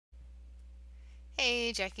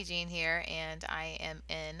Hey, Jackie Jean here, and I am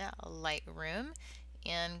in Lightroom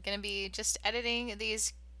and gonna be just editing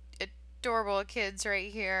these adorable kids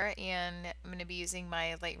right here, and I'm gonna be using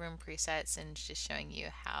my Lightroom presets and just showing you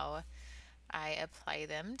how I apply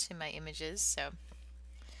them to my images. So,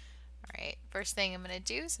 alright, first thing I'm gonna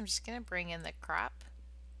do is I'm just gonna bring in the crop.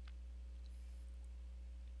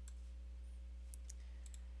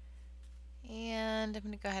 And I'm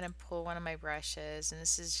gonna go ahead and pull one of my brushes, and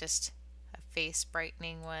this is just a face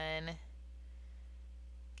brightening one.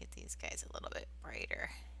 Get these guys a little bit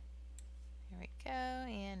brighter. There we go,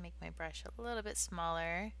 and make my brush a little bit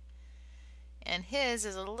smaller. And his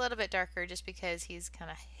is a little bit darker just because he's kind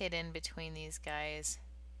of hidden between these guys.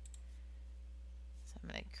 So I'm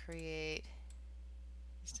going to create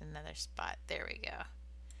just another spot. There we go.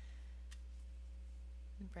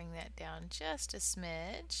 Bring that down just a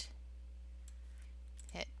smidge.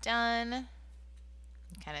 Hit done.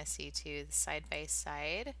 Kind of see too the side by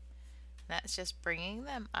side. That's just bringing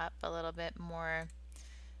them up a little bit more.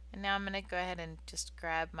 And now I'm going to go ahead and just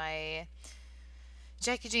grab my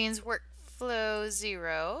Jackie Jean's Workflow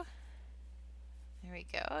 0. There we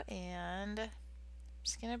go. And I'm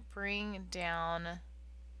just going to bring down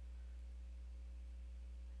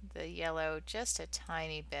the yellow just a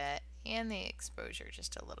tiny bit and the exposure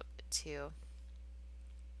just a little bit too.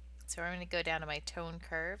 So I'm going to go down to my tone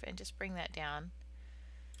curve and just bring that down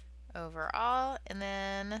overall. And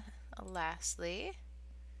then lastly,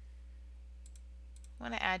 I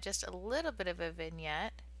want to add just a little bit of a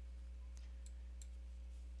vignette.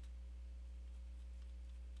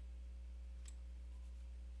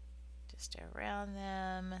 Just around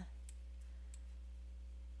them.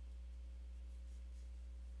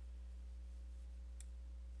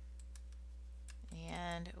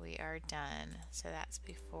 And we are done. So that's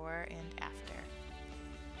before and after.